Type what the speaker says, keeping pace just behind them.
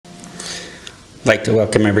I'd like to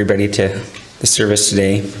welcome everybody to the service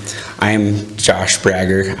today. I'm Josh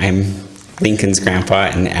Bragger. I'm Lincoln's grandpa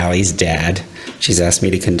and Allie's dad. She's asked me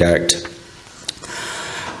to conduct.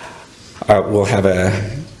 We'll have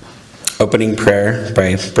a opening prayer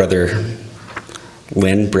by Brother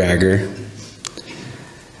Lynn Bragger,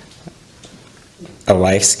 a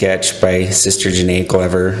life sketch by Sister Janae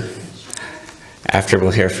Glover. After we'll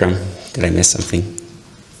hear from, did I miss something?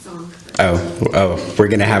 Oh, we're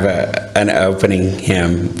going to have an opening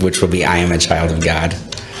hymn, which will be I Am a Child of God.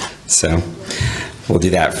 So we'll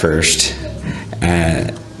do that first.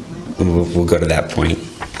 We'll go to that point.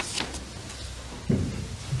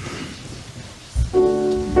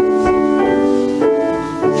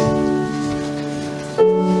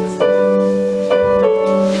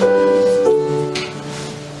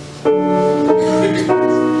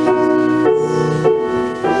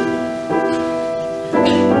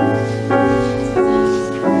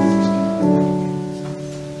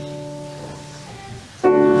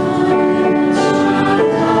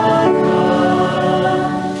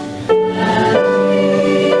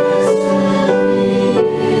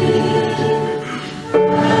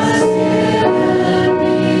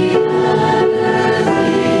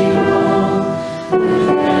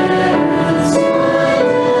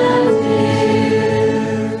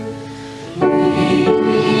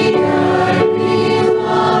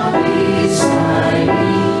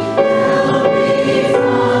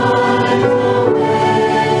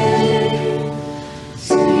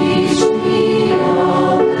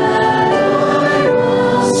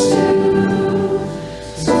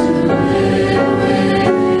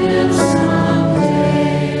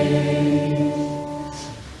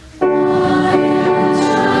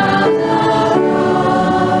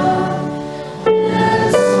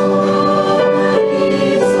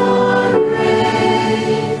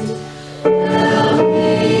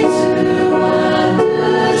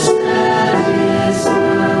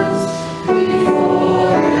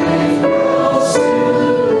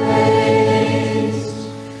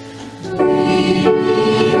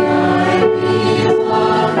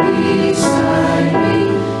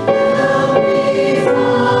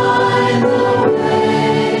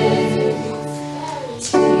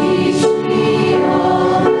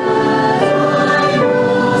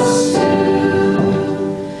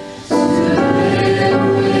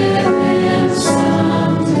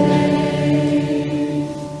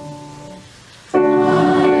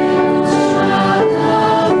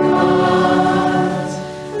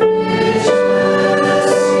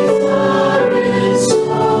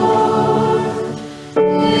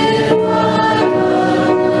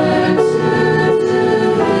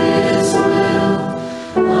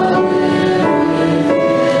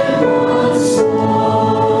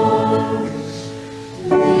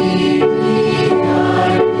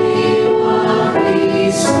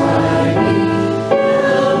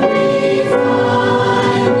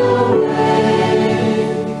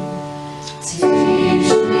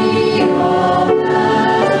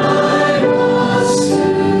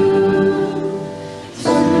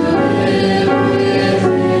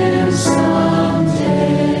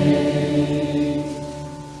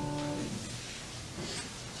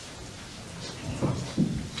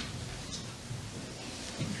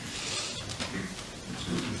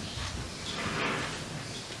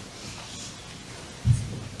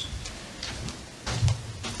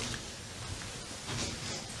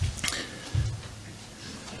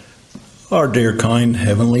 Our dear, kind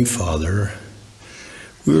Heavenly Father,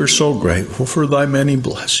 we are so grateful for thy many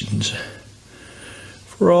blessings,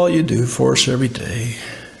 for all you do for us every day,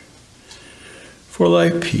 for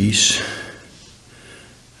thy peace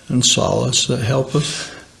and solace that help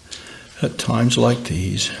us at times like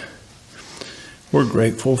these. We're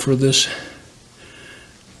grateful for this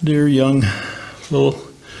dear young little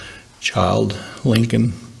child,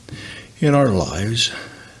 Lincoln, in our lives,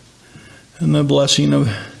 and the blessing of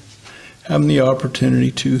having the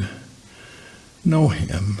opportunity to know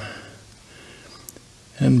him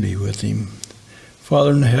and be with him.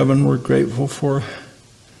 Father in heaven, we're grateful for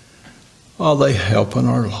all thy help in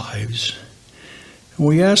our lives. And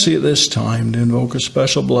we ask thee at this time to invoke a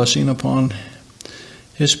special blessing upon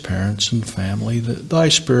his parents and family, that thy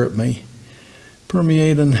Spirit may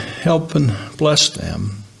permeate and help and bless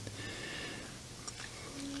them.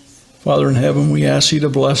 Father in heaven, we ask thee to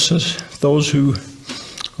bless us, those who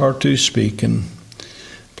are to speak, and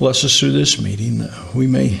bless us through this meeting, that we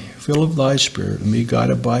may fill of thy Spirit and be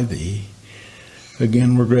guided by thee.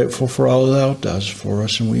 Again, we're grateful for all that thou dost for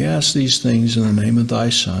us, and we ask these things in the name of thy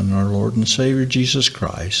Son, our Lord and Savior, Jesus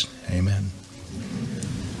Christ. Amen.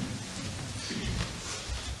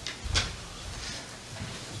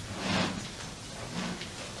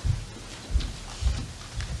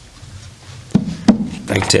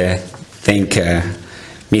 like to thank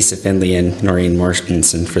Misa Findley and Noreen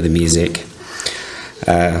Mortensen for the music.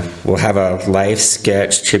 We'll have a live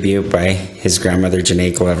sketch tribute by his grandmother,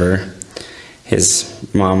 Janae Glover. His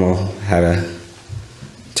mom will have a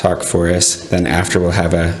talk for us. Then after, we'll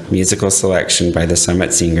have a musical selection by the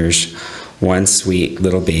Summit Singers, One Sweet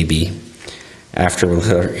Little Baby. After,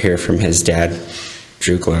 we'll hear from his dad,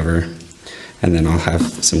 Drew Glover. And then I'll have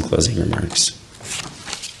some closing remarks.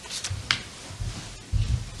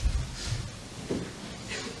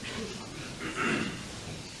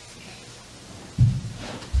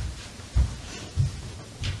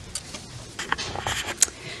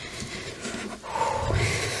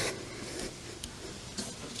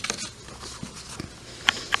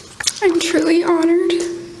 I'm truly honored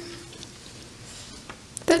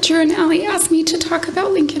that Drew and Allie asked me to talk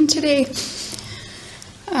about Lincoln today.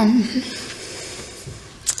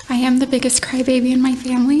 I am the biggest crybaby in my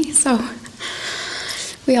family, so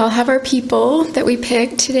we all have our people that we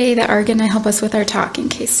picked today that are going to help us with our talk in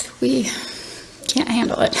case we can't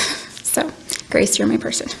handle it. So, Grace, you're my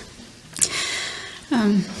person.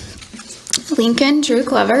 Lincoln Drew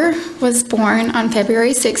Glover was born on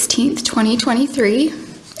February 16th, 2023,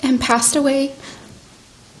 and passed away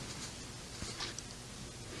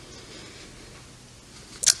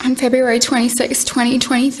on February 26,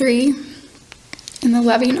 2023, in the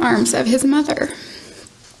loving arms of his mother.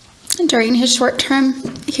 During his short term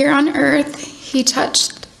here on earth, he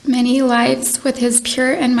touched many lives with his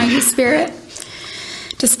pure and mighty spirit.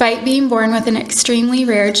 Despite being born with an extremely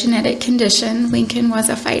rare genetic condition, Lincoln was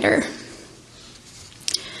a fighter.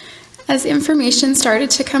 As information started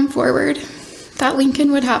to come forward that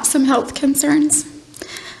Lincoln would have some health concerns,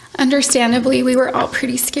 understandably, we were all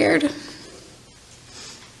pretty scared.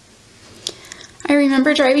 I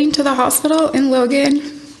remember driving to the hospital in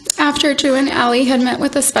Logan after Drew and Allie had met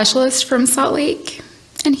with a specialist from Salt Lake,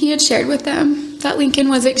 and he had shared with them that Lincoln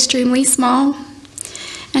was extremely small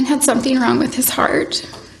and had something wrong with his heart.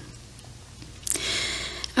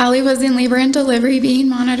 Allie was in labor and delivery being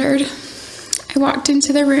monitored. I walked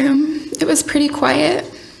into the room. It was pretty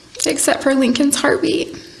quiet, except for Lincoln's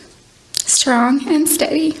heartbeat, strong and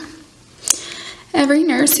steady. Every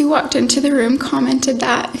nurse who walked into the room commented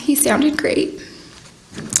that he sounded great.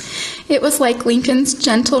 It was like Lincoln's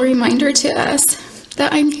gentle reminder to us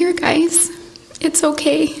that I'm here, guys. It's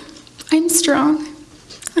okay. I'm strong.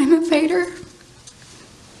 I'm a fighter.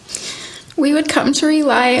 We would come to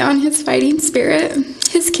rely on his fighting spirit,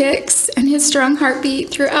 his kicks, and his strong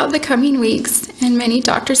heartbeat throughout the coming weeks and many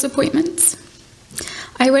doctor's appointments.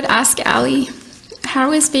 I would ask Allie,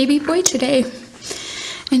 "How is baby boy today?"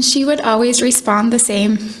 And she would always respond the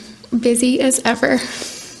same, "Busy as ever."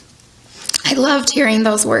 I loved hearing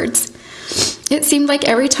those words. It seemed like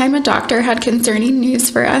every time a doctor had concerning news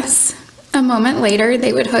for us, a moment later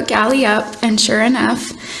they would hook Allie up, and sure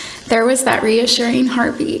enough, there was that reassuring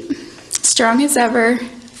heartbeat, strong as ever,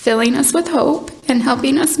 filling us with hope and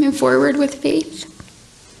helping us move forward with faith.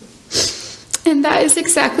 And that is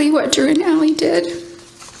exactly what Drew and Allie did.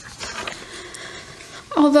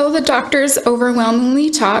 Although the doctors overwhelmingly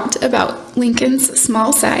talked about Lincoln's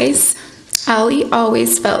small size, Allie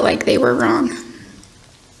always felt like they were wrong.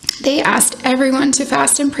 They asked everyone to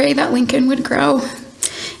fast and pray that Lincoln would grow,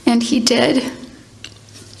 and he did.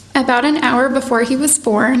 About an hour before he was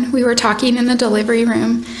born, we were talking in the delivery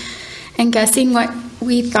room and guessing what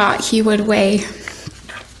we thought he would weigh.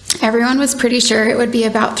 Everyone was pretty sure it would be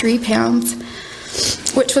about 3 pounds,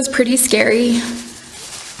 which was pretty scary,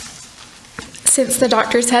 since the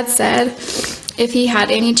doctors had said if he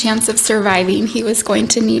had any chance of surviving, he was going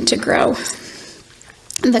to need to grow.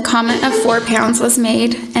 The comment of 4 pounds was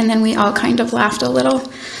made, and then we all kind of laughed a little.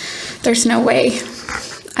 There's no way.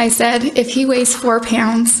 I said, if he weighs 4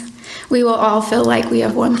 pounds, we will all feel like we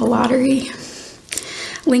have won the lottery.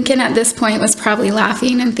 Lincoln at this point was probably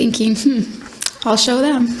laughing and thinking, I'll show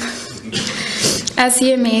them. As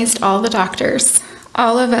he amazed all the doctors,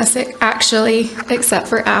 all of us actually, except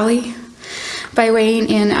for Allie, by weighing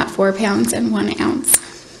in at 4 pounds and 1 ounce.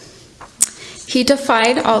 He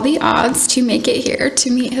defied all the odds to make it here to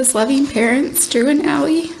meet his loving parents, Drew and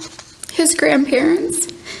Allie, his grandparents,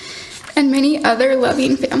 and many other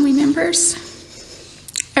loving family members.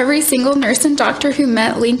 Every single nurse and doctor who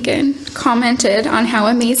met Lincoln commented on how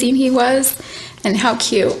amazing he was and how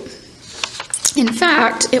cute. In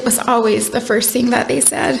fact, it was always the first thing that they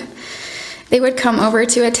said. They would come over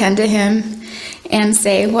to attend to him and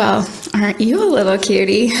say, "Well, aren't you a little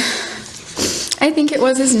cutie?" I think it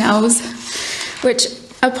was his nose, which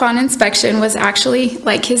upon inspection was actually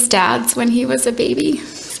like his dad's when he was a baby,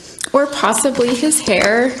 or possibly his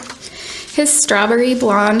hair. His strawberry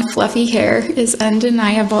blonde, fluffy hair is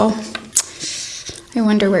undeniable. I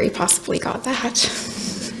wonder where he possibly got that.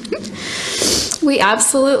 We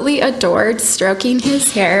absolutely adored stroking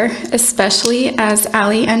his hair, especially as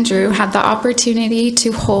Allie and Drew had the opportunity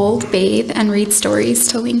to hold, bathe, and read stories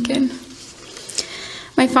to Lincoln.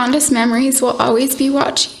 My fondest memories will always be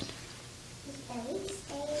watching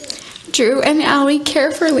Drew and Allie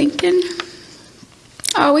care for Lincoln,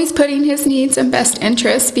 always putting his needs and best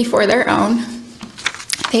interests before their own.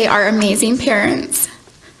 They are amazing parents.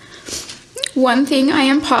 One thing I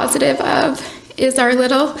am positive of is our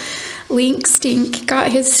little Link Stink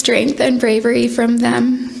got his strength and bravery from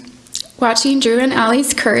them. Watching Drew and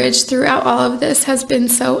Allie's courage throughout all of this has been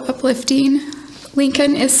so uplifting.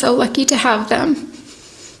 Lincoln is so lucky to have them,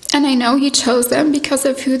 and I know he chose them because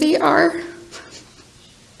of who they are.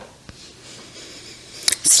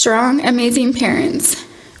 Strong, amazing parents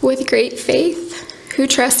with great faith who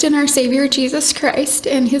trust in our Savior Jesus Christ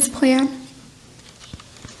and his plan.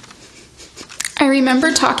 I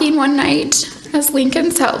remember talking one night as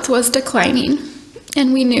Lincoln's health was declining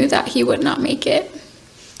and we knew that he would not make it.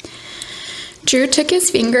 Drew took his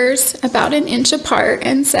fingers about an inch apart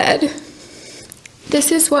and said,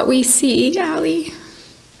 "This is what we see, Allie.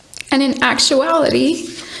 And in actuality,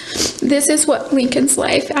 this is what Lincoln's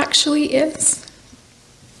life actually is.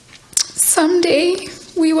 Someday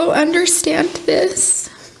we will understand this,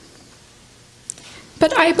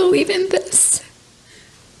 but I believe in this."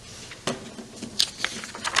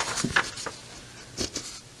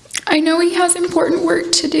 I know he has important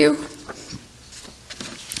work to do,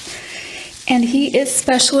 and he is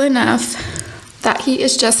special enough that he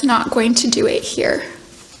is just not going to do it here.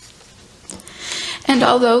 And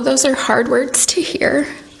although those are hard words to hear,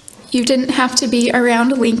 you didn't have to be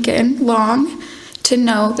around Lincoln long to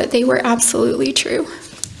know that they were absolutely true.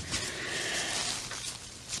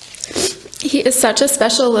 He is such a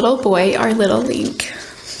special little boy, our little Link.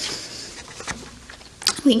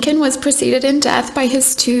 Lincoln was preceded in death by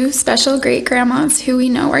his two special great-grandmas who we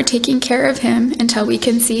know are taking care of him until we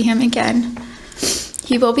can see him again.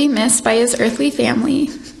 He will be missed by his earthly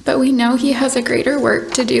family, but we know he has a greater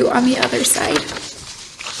work to do on the other side.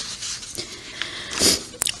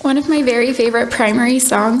 One of my very favorite primary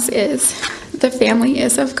songs is "The Family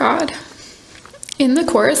is of God." In the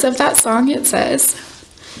chorus of that song it says,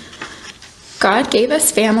 "God gave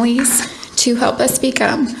us families to help us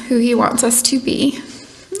become who he wants us to be.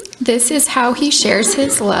 This is how he shares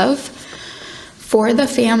his love, for the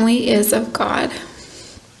family is of God."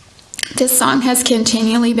 This song has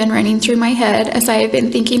continually been running through my head as I have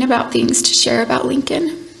been thinking about things to share about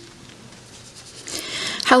Lincoln.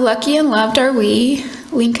 How lucky and loved are we,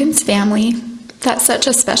 Lincoln's family, that such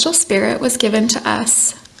a special spirit was given to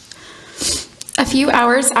us. A few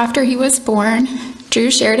hours after he was born,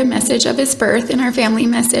 Drew shared a message of his birth in our family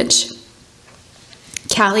message.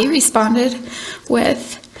 Callie responded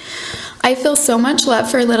with, "I feel so much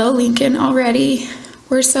love for little Lincoln already.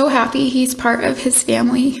 We're so happy he's part of his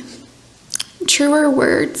family. Truer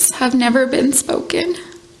words have never been spoken."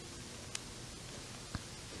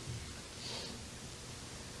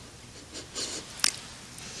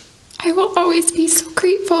 I will always be so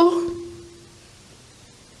grateful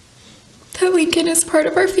that Lincoln is part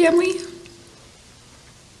of our family.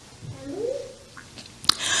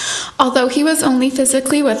 Although he was only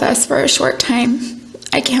physically with us for a short time,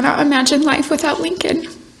 I cannot imagine life without Lincoln.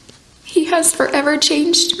 He has forever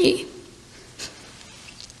changed me.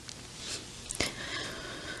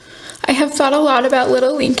 I have thought a lot about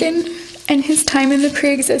little Lincoln and his time in the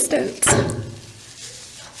pre-existence.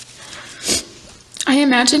 I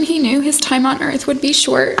imagine he knew his time on earth would be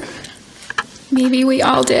short. Maybe we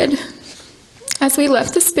all did. As we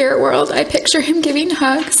left the spirit world, I picture him giving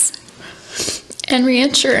hugs and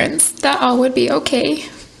reassurance that all would be okay,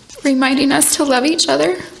 reminding us to love each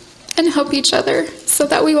other and help each other so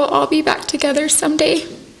that we will all be back together someday.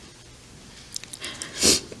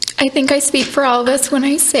 I think I speak for all of us when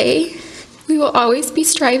I say we will always be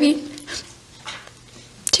striving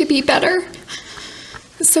to be better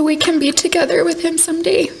so we can be together with him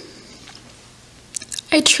someday.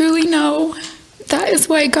 I truly know that is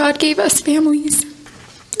why God gave us families,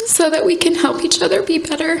 so that we can help each other be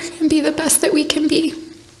better and be the best that we can be.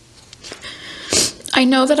 I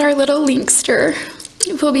know that our little Linkster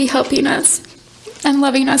will be helping us and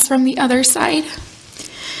loving us from the other side,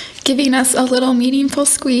 giving us a little meaningful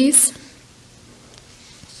squeeze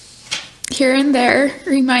here and there,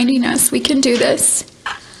 reminding us we can do this.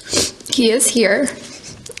 He is here,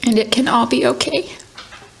 and it can all be okay.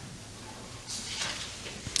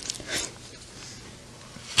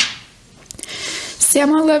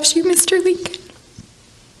 Santa loves you, Mr. Lincoln.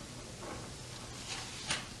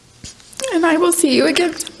 and I will see you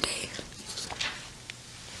again someday.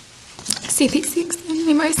 See these things in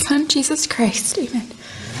me, my son, Jesus Christ. Amen.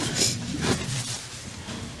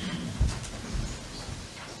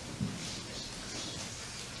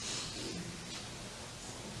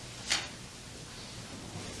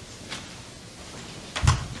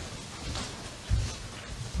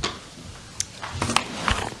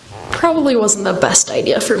 Probably wasn't the best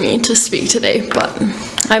idea for me to speak today, but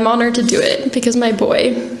I'm honored to do it because my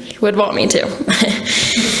boy would want me to.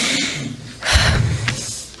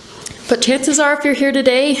 But chances are, if you're here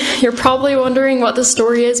today, you're probably wondering what the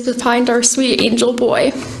story is behind our sweet angel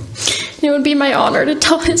boy. And it would be my honor to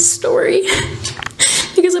tell his story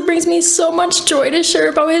because it brings me so much joy to share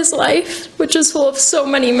about his life, which is full of so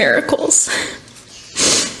many miracles.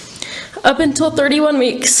 Up until 31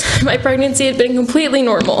 weeks, my pregnancy had been completely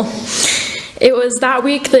normal. It was that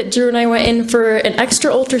week that Drew and I went in for an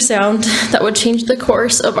extra ultrasound that would change the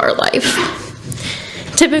course of our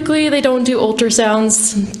life. Typically, they don't do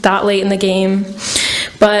ultrasounds that late in the game,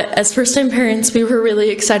 but as first-time parents, we were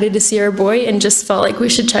really excited to see our boy and just felt like we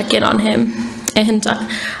should check in on him. And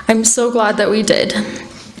I'm so glad that we did.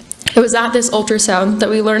 It was at this ultrasound that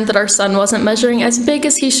we learned that our son wasn't measuring as big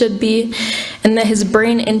as he should be, and that his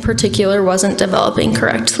brain in particular wasn't developing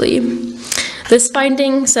correctly. This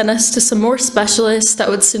finding sent us to some more specialists that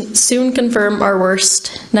would soon confirm our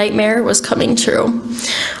worst nightmare was coming true.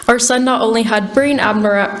 Our son not only had brain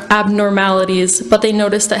abnormalities, but they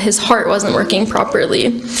noticed that his heart wasn't working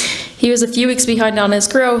properly. He was a few weeks behind on his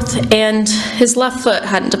growth, and his left foot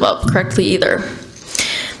hadn't developed correctly either.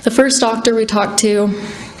 The first doctor we talked to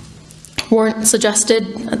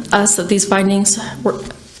suggested us that these findings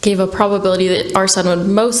gave a probability that our son would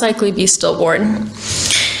most likely be stillborn,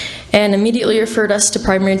 and immediately referred us to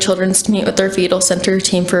Primary Children's to meet with their fetal center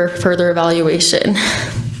team for further evaluation.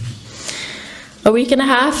 A week and a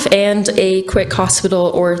half and a quick hospital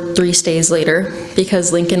or 3 stays later,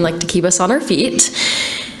 because Lincoln liked to keep us on our feet,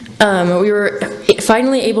 we were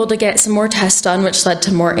finally able to get some more tests done, which led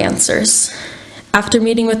to more answers. After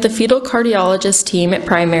meeting with the fetal cardiologist team at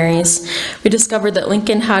Primaries, we discovered that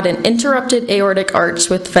Lincoln had an interrupted aortic arch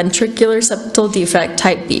with ventricular septal defect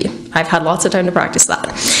type B. I've had lots of time to practice that.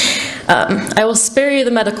 I will spare you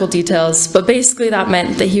the medical details, but basically that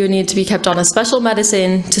meant that he would need to be kept on a special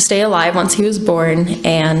medicine to stay alive once he was born,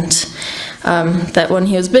 and that when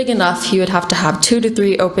he was big enough, he would have to have 2 to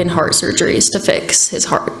 3 open heart surgeries to fix his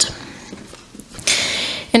heart.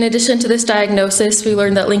 In addition to this diagnosis, we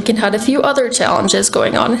learned that Lincoln had a few other challenges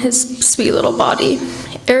going on in his sweet little body.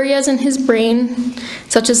 Areas in his brain,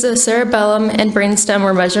 such as the cerebellum and brainstem,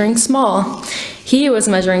 were measuring small. He was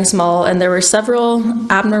measuring small, and there were several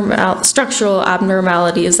structural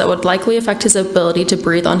abnormalities that would likely affect his ability to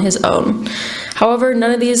breathe on his own. However,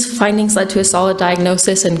 none of these findings led to a solid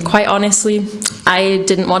diagnosis, and quite honestly, I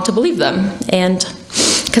didn't want to believe them, and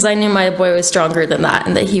because I knew my boy was stronger than that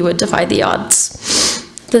and that he would defy the odds.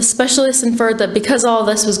 The specialists inferred that because all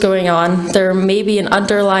this was going on, there may be an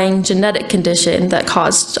underlying genetic condition that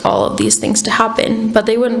caused all of these things to happen, but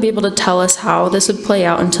they wouldn't be able to tell us how this would play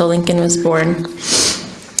out until Lincoln was born.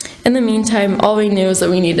 In the meantime, all we knew is that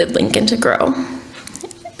we needed Lincoln to grow.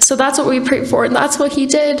 So that's what we prayed for, and that's what he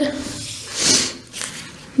did.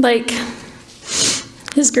 Like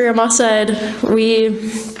his grandma said,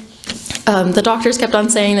 the doctors kept on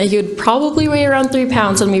saying that he would probably weigh around 3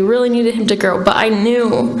 pounds and we really needed him to grow, but I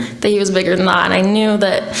knew that he was bigger than that, and I knew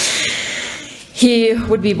that he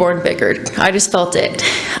would be born bigger. I just felt it.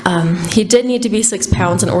 He did need to be 6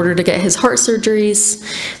 pounds in order to get his heart surgeries,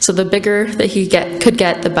 so the bigger that he could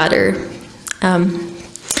get, the better.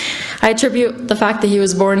 I attribute the fact that he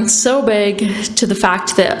was born so big to the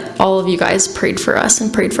fact that all of you guys prayed for us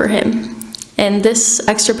and prayed for him. And this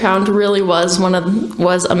extra pound really was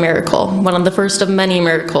a miracle, one of the first of many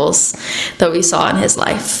miracles that we saw in his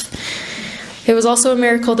life. It was also a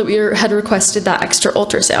miracle that we had requested that extra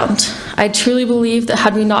ultrasound. I truly believe that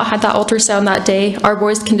had we not had that ultrasound that day, our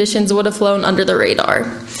boy's conditions would have flown under the radar.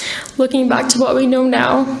 Looking back to what we know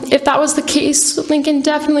now, if that was the case, Lincoln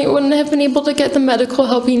definitely wouldn't have been able to get the medical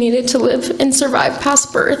help he needed to live and survive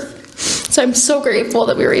past birth. So I'm so grateful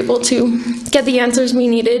that we were able to get the answers we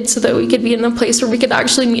needed so that we could be in the place where we could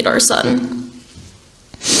actually meet our son.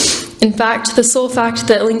 In fact, the sole fact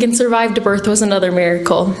that Lincoln survived birth was another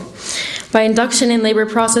miracle. My induction and labor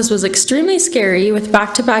process was extremely scary with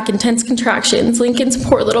back-to-back intense contractions. Lincoln's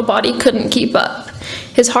poor little body couldn't keep up.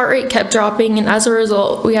 His heart rate kept dropping, and as a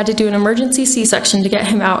result, we had to do an emergency C-section to get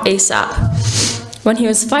him out ASAP. When he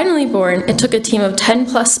was finally born, it took a team of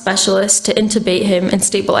 10-plus specialists to intubate him and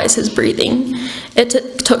stabilize his breathing.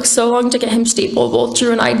 It took so long to get him stable, both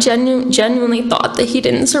Drew and I genuinely thought that he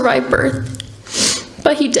didn't survive birth.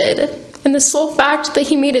 But he did. And the sole fact that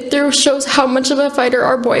he made it through shows how much of a fighter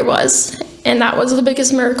our boy was. And that was the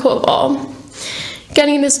biggest miracle of all.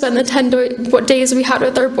 Getting to spend the 10 days we had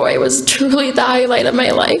with our boy was truly the highlight of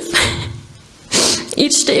my life.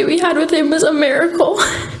 Each day we had with him was a miracle.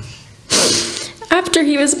 After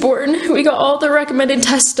he was born, we got all the recommended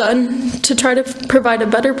tests done to try to provide a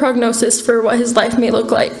better prognosis for what his life may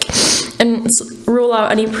look like and rule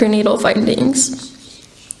out any prenatal findings.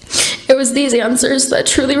 It was these answers that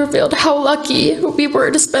truly revealed how lucky we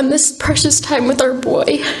were to spend this precious time with our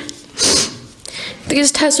boy.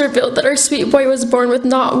 These tests revealed that our sweet boy was born with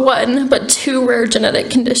not one, but 2 rare genetic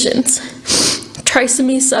conditions,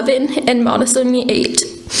 trisomy 7 and monosomy 8.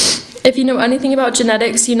 If you know anything about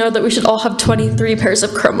genetics, you know that we should all have 23 pairs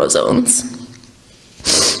of chromosomes.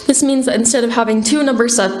 This means that instead of having 2 number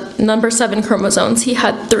 7 chromosomes, he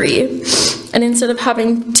had 3. And instead of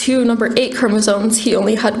having 2 number 8 chromosomes, he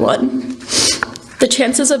only had 1. The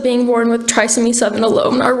chances of being born with trisomy 7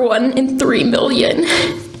 alone are 1 in 3 million.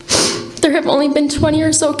 There have only been 20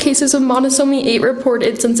 or so cases of monosomy 8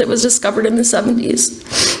 reported since it was discovered in the 70s.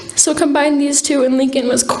 So combine these two, and Lincoln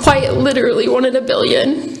was quite literally 1 in a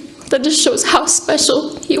billion. That just shows how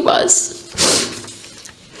special he was.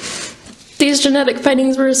 These genetic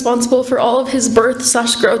findings were responsible for all of his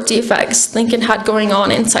birth/growth defects Lincoln had going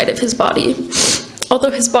on inside of his body.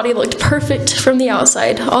 Although his body looked perfect from the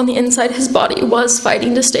outside, on the inside his body was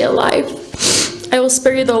fighting to stay alive. I will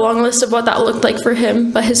spare you the long list of what that looked like for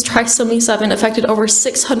him, but his trisomy 7 affected over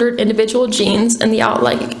 600 individual genes, and the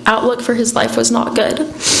outlook for his life was not good.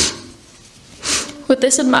 With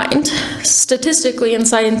this in mind, statistically and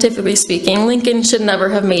scientifically speaking, Lincoln should never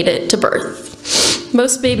have made it to birth.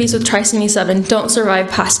 Most babies with trisomy 7 don't survive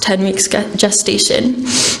past 10 weeks gestation,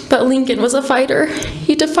 but Lincoln was a fighter.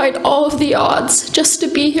 He defied all of the odds just to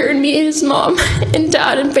be here and meet his mom and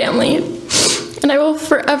dad and family. And I will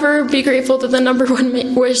forever be grateful that the number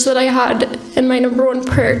 1 wish that I had and my number 1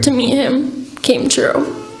 prayer to meet him came true.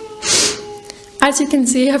 As you can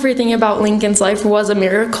see, everything about Lincoln's life was a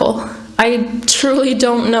miracle. I truly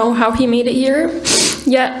don't know how he made it here,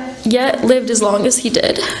 yet lived as long as he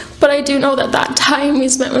did. But I do know that that time we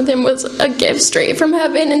spent with him was a gift straight from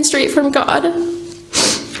heaven and straight from God.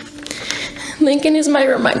 Lincoln is my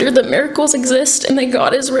reminder that miracles exist and that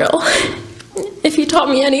God is real. If he taught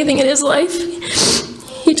me anything in his life,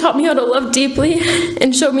 he taught me how to love deeply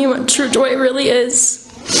and showed me what true joy really is.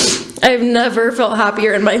 I've never felt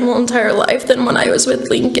happier in my whole entire life than when I was with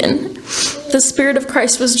Lincoln. The Spirit of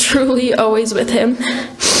Christ was truly always with him.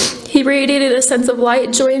 He radiated a sense of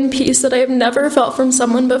light, joy, and peace that I have never felt from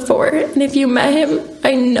someone before. And if you met him,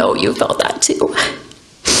 I know you felt that too.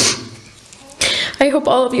 I hope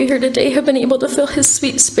all of you here today have been able to feel his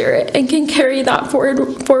sweet spirit and can carry that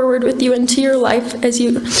forward with you into your life as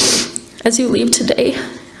you leave today.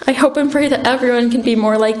 I hope and pray that everyone can be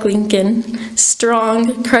more like Lincoln,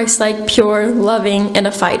 strong, Christ-like, pure, loving, and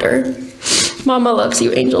a fighter. Mama loves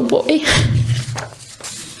you, angel boy.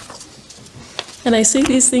 And I say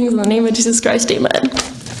these things in the name of Jesus Christ, amen.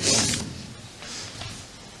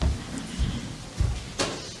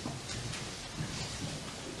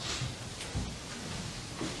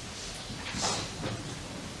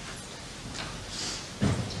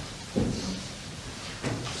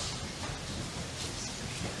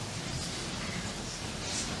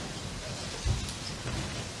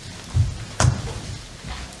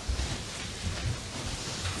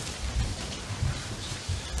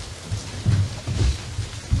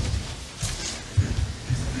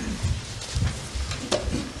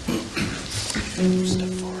 Step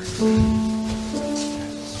forward.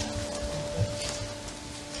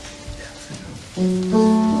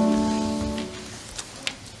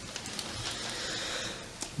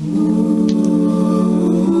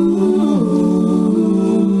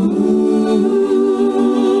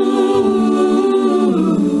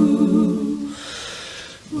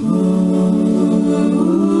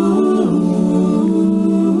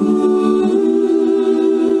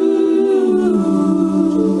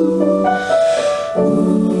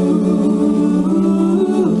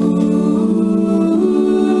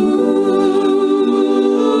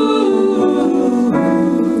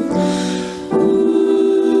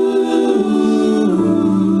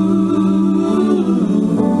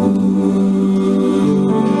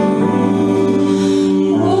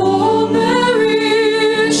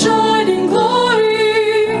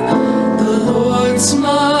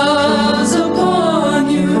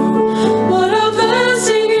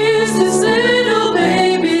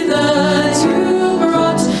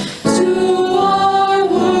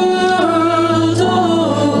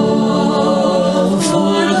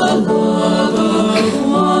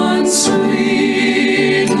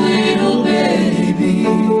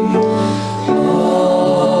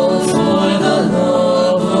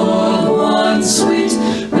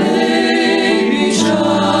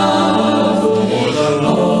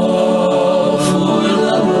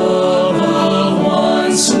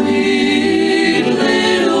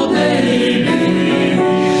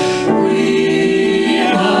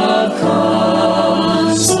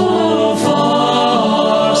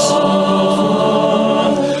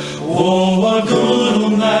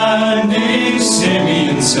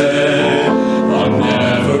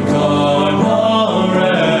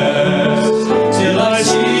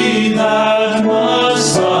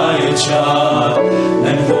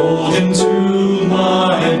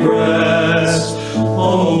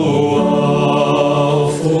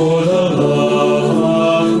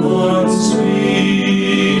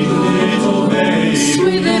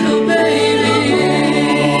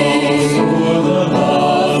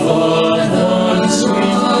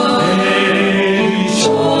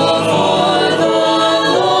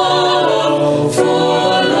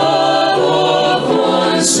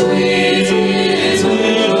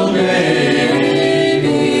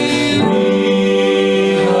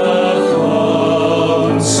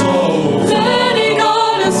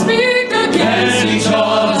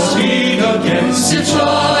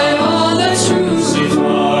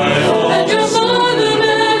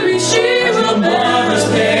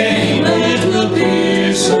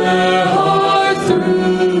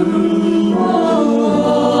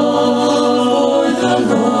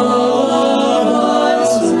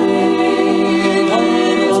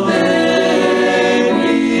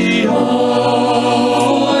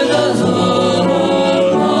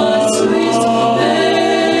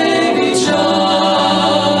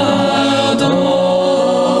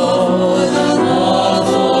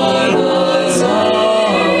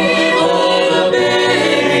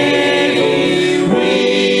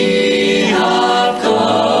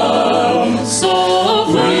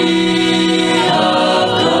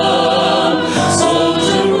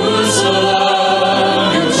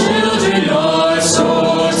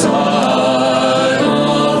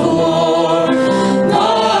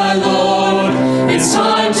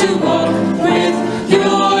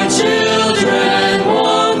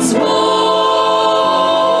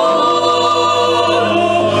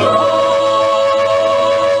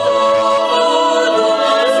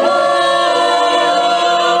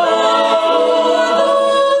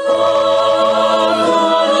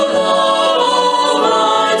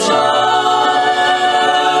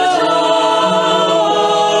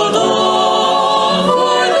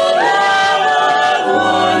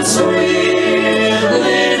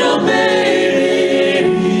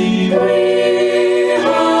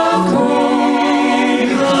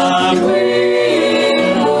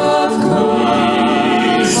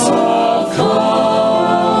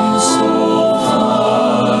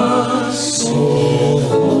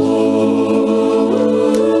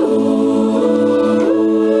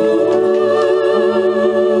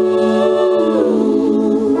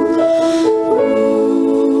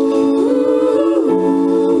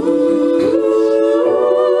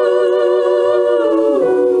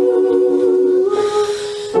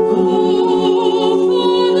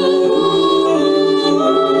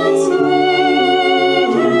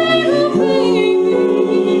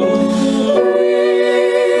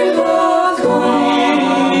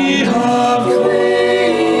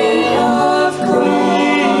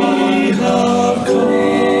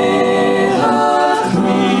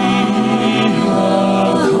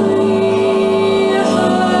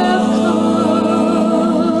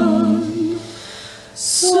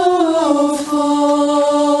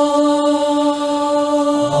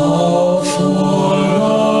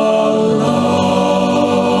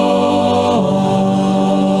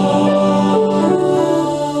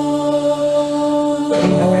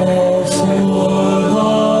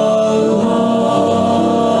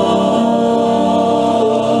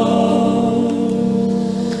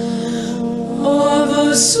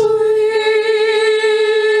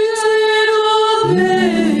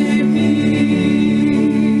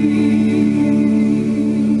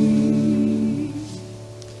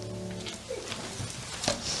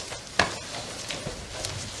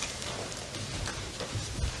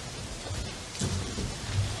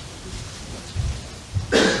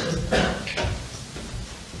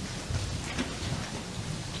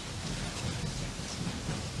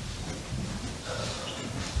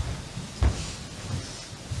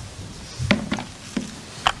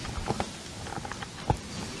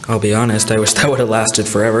 I'll be honest, I wish that would have lasted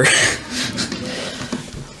forever.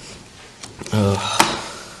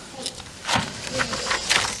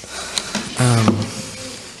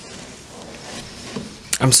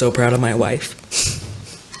 I'm so proud of my wife.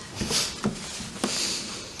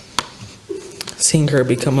 Seeing her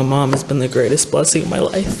become a mom has been the greatest blessing of my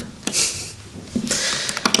life.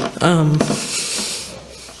 I'm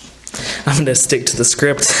gonna stick to the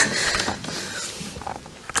script.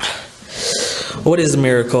 What is a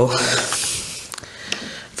miracle?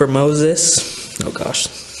 For Moses,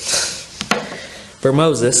 For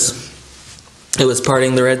Moses, it was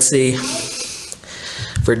parting the Red Sea.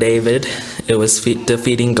 For David, it was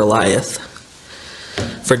defeating Goliath.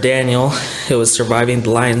 For Daniel, it was surviving the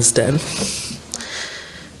lion's den.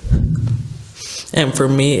 And for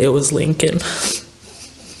me, it was Lincoln.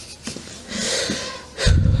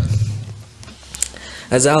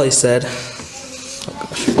 As Ali said,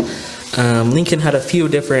 Lincoln had a few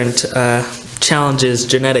different challenges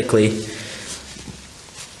genetically.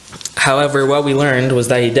 However, what we learned was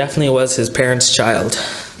that he definitely was his parents' child.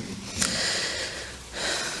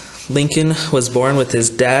 Lincoln was born with his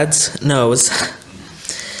dad's nose.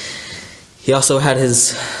 He also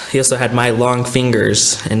had my long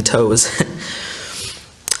fingers and toes.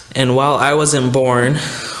 And while I wasn't born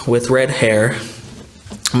with red hair,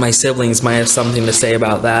 my siblings might have something to say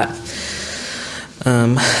about that.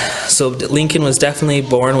 So Lincoln was definitely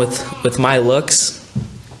born with my looks.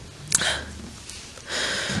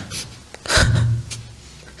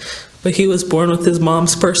 But he was born with his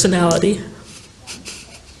mom's personality.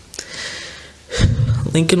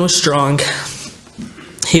 Lincoln was strong.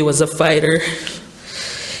 He was a fighter.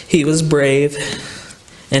 He was brave.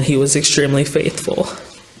 And he was extremely faithful.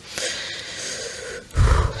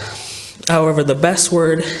 However, the best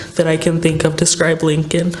word that I can think of to describe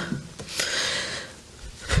Lincoln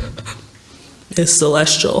is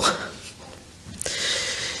celestial.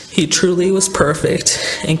 He truly was perfect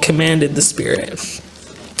and commanded the Spirit.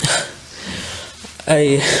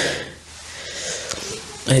 I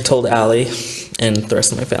told Allie and the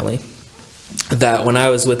rest of my family that when I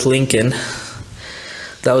was with Lincoln,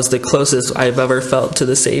 that was the closest I've ever felt to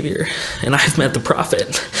the Savior, and I've met the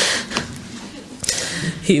prophet.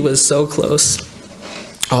 He was so close,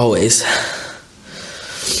 always.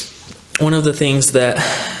 One of the things that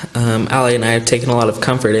Allie and I have taken a lot of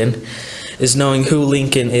comfort in is knowing who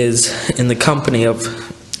Lincoln is in the company of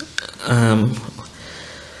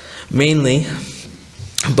mainly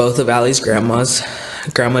both of Allie's grandmas,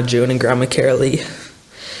 Grandma June and Grandma Carolee.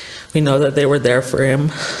 We know that they were there for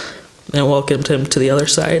him and welcomed him to the other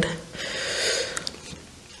side.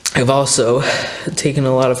 I've also taken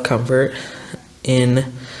a lot of comfort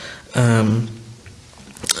in the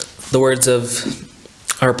words of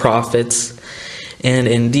our prophets, and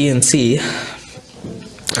in D&C,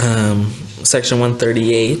 section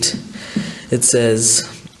 138, it says,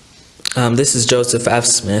 this is Joseph F.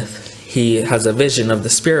 Smith. He has a vision of the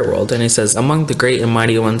spirit world, and he says, among the great and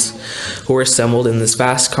mighty ones who were assembled in this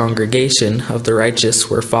vast congregation of the righteous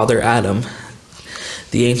were Father Adam,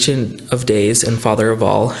 the Ancient of Days and Father of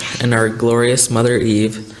all, and our glorious Mother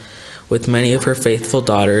Eve, with many of her faithful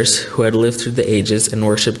daughters who had lived through the ages and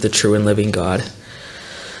worshipped the true and living God.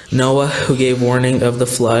 Noah, who gave warning of the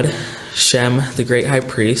flood, Shem, the great high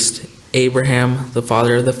priest, Abraham, the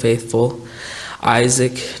father of the faithful,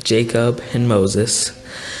 Isaac, Jacob, and Moses,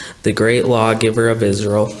 the great lawgiver of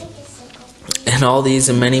Israel, and all these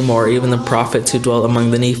and many more, even the prophets who dwelt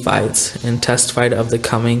among the Nephites and testified of the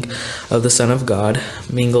coming of the Son of God,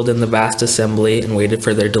 mingled in the vast assembly and waited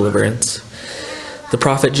for their deliverance. The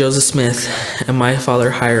prophet Joseph Smith and my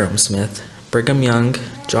father Hiram Smith, Brigham Young,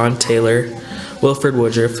 John Taylor, Wilford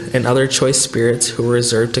Woodruff, and other choice spirits who were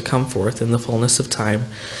reserved to come forth in the fullness of time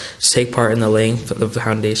to take part in the laying of the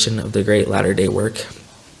foundation of the great latter-day work.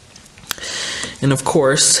 And of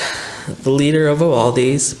course, the leader of all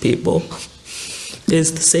these people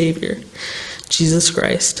is the Savior, Jesus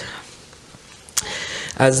Christ.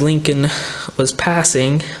 As Lincoln was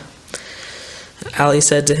passing, Allie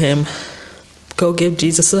said to him, "Go give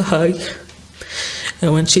Jesus a hug."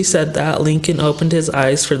 And when she said that, Lincoln opened his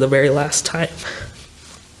eyes for the very last time.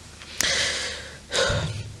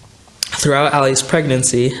 Throughout Allie's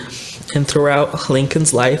pregnancy and throughout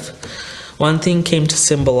Lincoln's life, one thing came to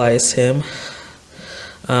symbolize him,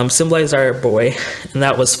 symbolize our boy, and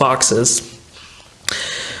that was foxes.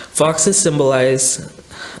 Foxes symbolize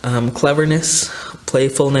cleverness,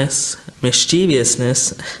 playfulness,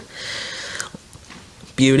 mischievousness,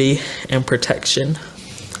 beauty, and protection.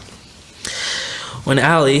 When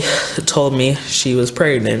Allie told me she was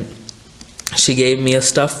pregnant, she gave me a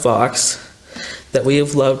stuffed fox that we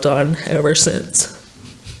have loved on ever since.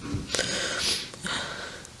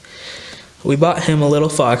 We bought him a little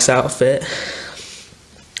fox outfit.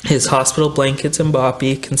 His hospital blankets and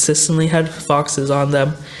boppy consistently had foxes on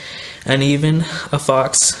them, and even a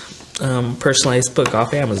fox personalized book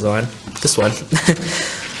off Amazon. This one.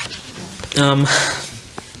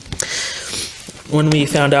 When we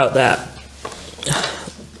found out that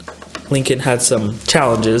Lincoln had some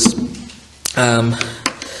challenges,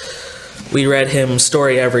 we read him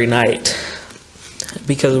story every night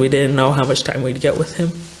because we didn't know how much time we'd get with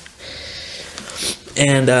him.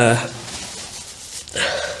 And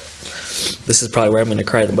this is probably where I'm going to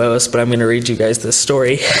cry the most, but I'm going to read you guys this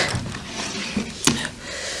story.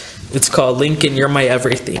 It's called Lincoln, You're My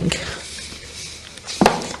Everything.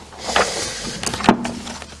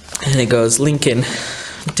 And it goes, Lincoln,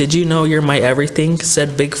 did you know you're my everything?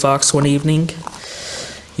 Said Big Fox one evening.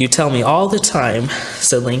 You tell me all the time,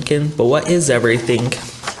 said Lincoln, but what is everything?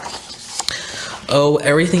 Oh,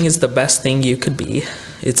 everything is the best thing you could be.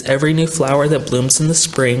 It's every new flower that blooms in the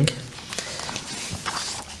spring,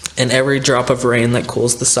 and every drop of rain that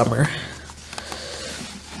cools the summer.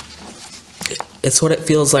 It's what it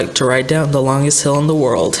feels like to ride down the longest hill in the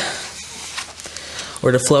world,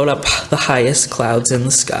 or to float up the highest clouds in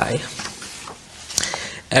the sky.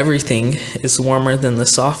 Everything is warmer than the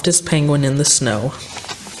softest penguin in the snow,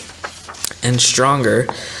 and stronger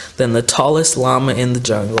than the tallest llama in the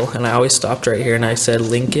jungle. And I always stopped right here and I said,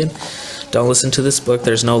 Lincoln, don't listen to this book,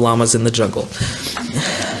 there's no llamas in the jungle.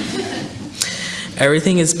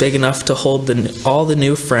 Everything is big enough to hold all the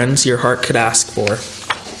new friends your heart could ask for,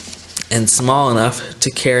 and small enough to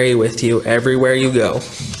carry with you everywhere you go.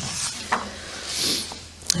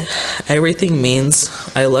 Everything means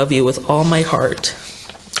I love you with all my heart,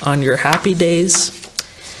 on your happy days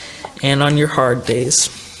and on your hard days.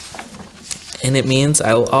 And it means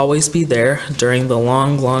I will always be there during the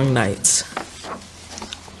long, long nights.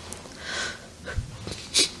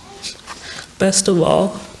 Best of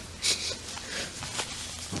all,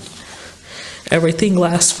 everything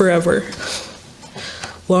lasts forever.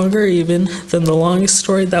 Longer even than the longest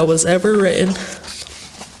story that was ever written.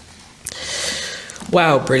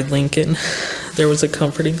 Wow, breathed Lincoln. There was a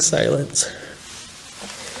comforting silence.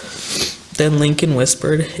 Then Lincoln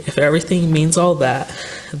whispered, if everything means all that,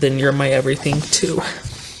 then you're my everything too.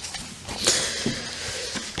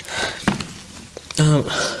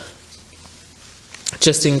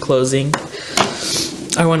 Just in closing,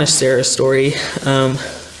 I want to share a story.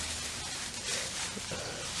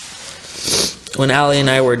 When Allie and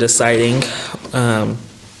I were deciding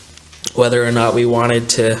whether or not we wanted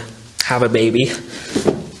to have a baby,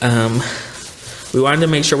 we wanted to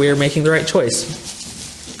make sure we were making the right choice.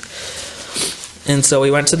 And so we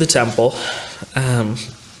went to the temple.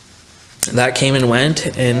 That came and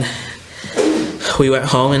went, and we went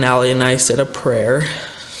home, and Allie and I said a prayer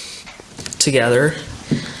together,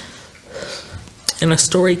 and a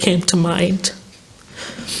story came to mind.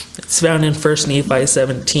 It's found in 1 Nephi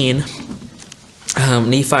 17.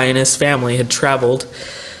 Nephi and his family had traveled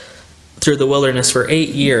through the wilderness for 8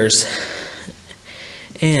 years,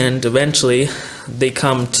 and eventually they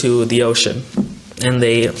come to the ocean, and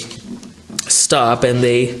they stop, and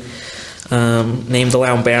they name the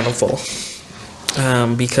land Bountiful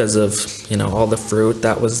because of all the fruit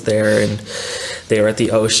that was there, and they were at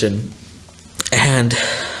the ocean, and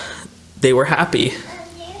they were happy.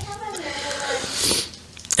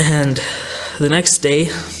 And the next day,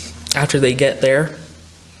 after they get there,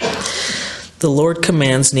 the Lord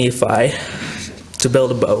commands Nephi to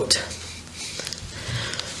build a boat.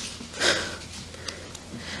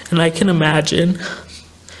 And I can imagine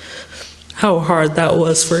how hard that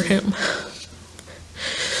was for him.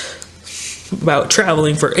 About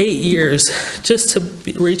traveling for 8 years just to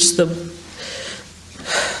reach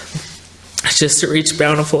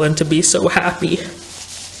Bountiful and to be so happy.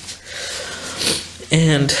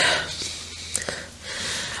 And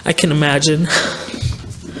I can imagine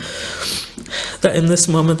that in this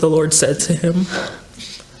moment the Lord said to him,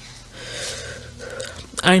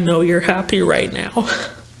 I know you're happy right now,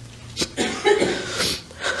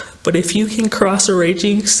 but if you can cross a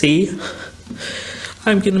raging sea,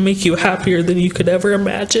 I'm going to make you happier than you could ever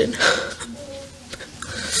imagine.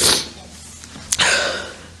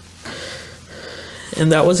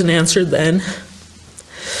 And that was an answer then,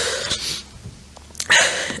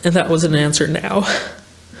 and that was an answer now.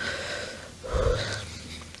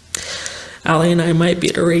 Allie and I might be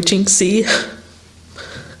at a raging sea,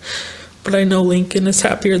 but I know Lincoln is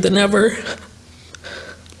happier than ever.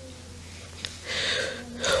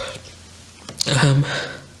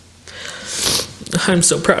 I'm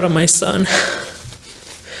so proud of my son.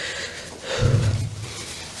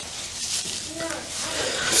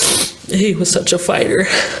 He was such a fighter.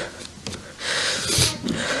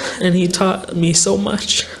 and he taught me so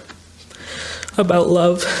much about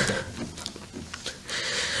love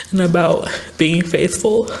and about being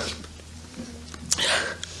faithful.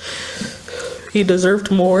 He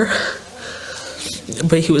deserved more,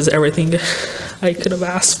 but he was everything I could have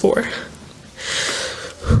asked for.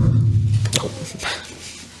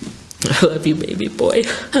 I love you, baby boy.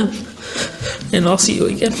 And I'll see you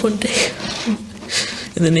again one day.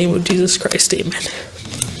 In the name of Jesus Christ, amen.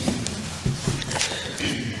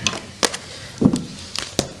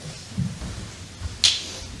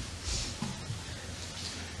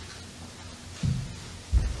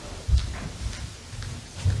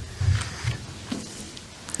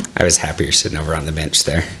 I was happier sitting over on the bench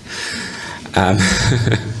there. I'm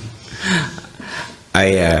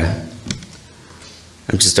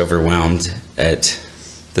just overwhelmed at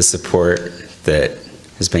the support that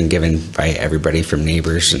has been given by everybody from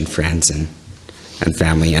neighbors and friends and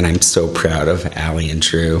family, and I'm so proud of Allie and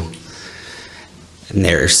Drew. And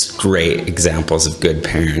there's great examples of good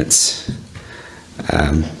parents.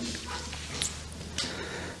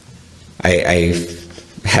 I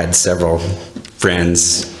had several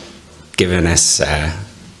friends giving us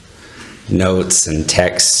notes and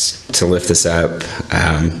texts to lift us up.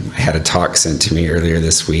 I had a talk sent to me earlier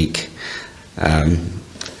this week.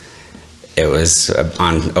 It was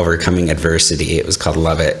on overcoming adversity. It was called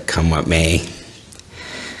Love It, Come What May.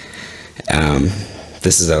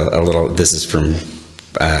 This is from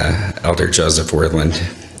Elder Joseph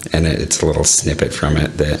Wordland, and it's a little snippet from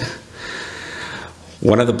it that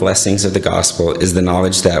one of the blessings of the gospel is the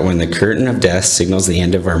knowledge that when the curtain of death signals the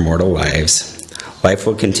end of our mortal lives, life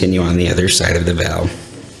will continue on the other side of the veil.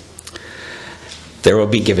 There will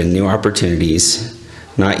be given new opportunities.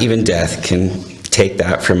 Not even death can take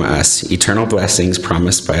that from us. Eternal blessings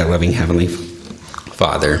promised by a loving Heavenly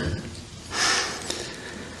Father.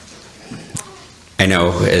 I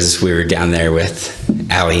know as we were down there with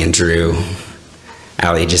Allie and Drew,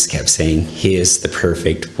 Allie just kept saying, he is the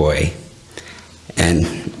perfect boy. And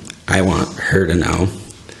I want her to know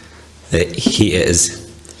that he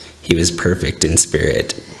was perfect in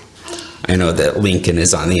spirit. I know that Lincoln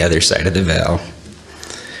is on the other side of the veil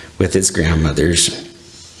with his grandmothers,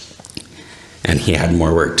 and he had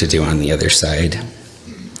more work to do on the other side.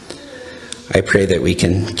 I pray that we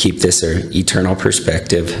can keep this our eternal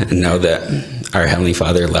perspective and know that our Heavenly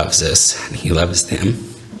Father loves us and he loves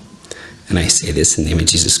them. And I say this in the name of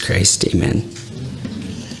Jesus Christ, amen.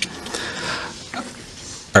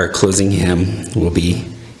 Our closing hymn will be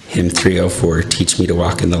hymn 304, Teach Me to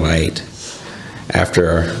Walk in the Light.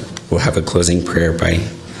 We'll have a closing prayer by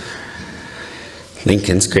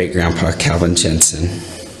Lincoln's great-grandpa, Calvin Jensen.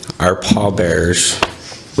 Our pallbearers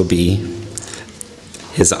will be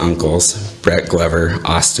his uncles, Brett Glover,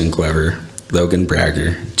 Austin Glover, Logan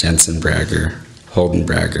Bragger, Jensen Bragger, Holden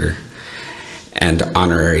Bragger, and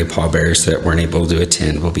honorary pallbearers that weren't able to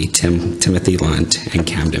attend will be Timothy Lunt and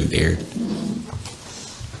Camden Beard.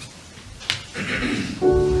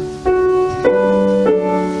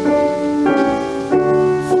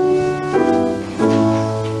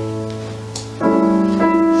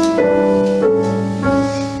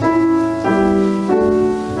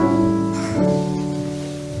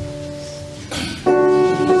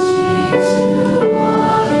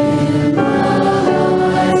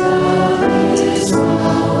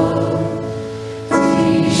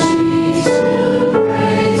 Teach me to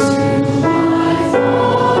praise you.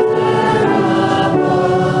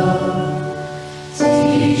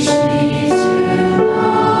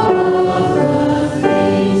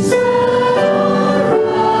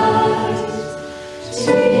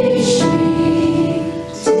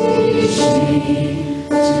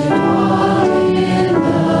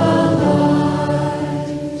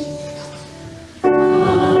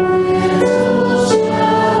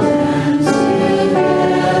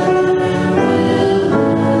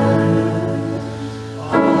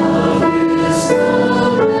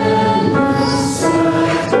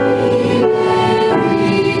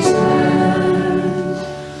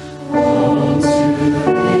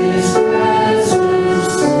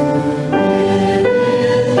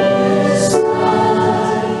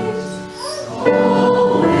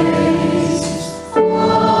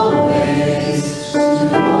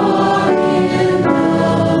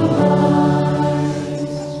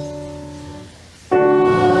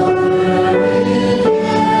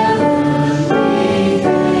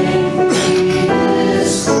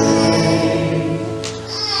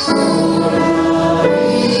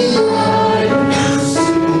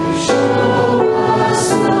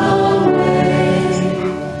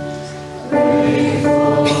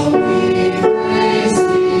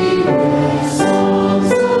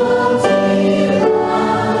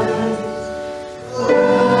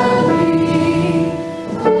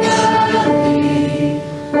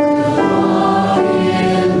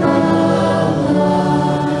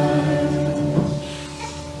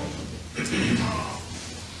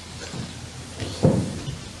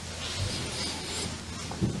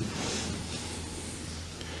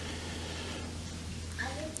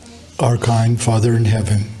 Our kind Father in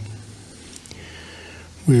heaven,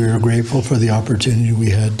 we are grateful for the opportunity we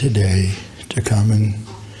had today to come and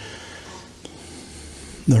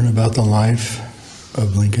learn about the life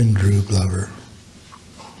of Lincoln Drew Glover.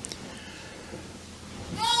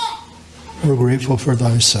 We're grateful for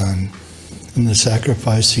thy Son and the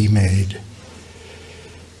sacrifice he made.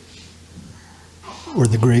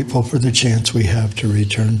 We're grateful for the chance we have to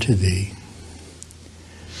return to thee.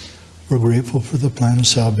 We're grateful for the plan of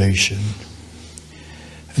salvation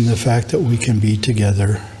and the fact that we can be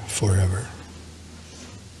together forever.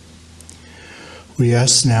 We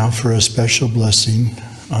ask now for a special blessing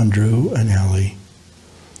on Drew and Allie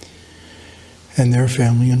and their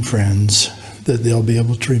family and friends, that they'll be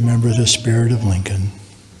able to remember the spirit of Lincoln.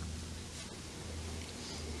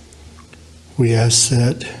 We ask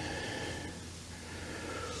that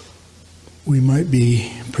we might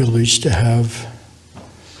be privileged to have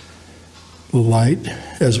the light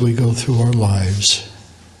as we go through our lives,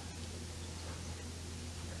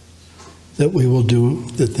 that we will do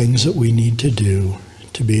the things that we need to do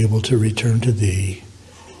to be able to return to thee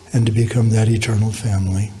and to become that eternal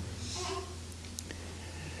family.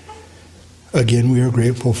 Again, we are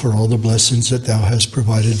grateful for all the blessings that thou hast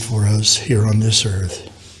provided for us here on this earth.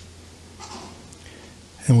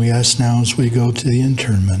 And we ask now as we go to the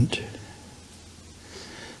interment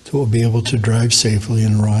that we'll be able to drive safely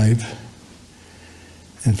and arrive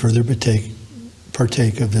and further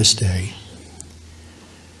partake of this day.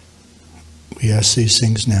 We ask these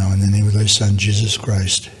things now in the name of thy Son, Jesus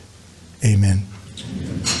Christ. Amen.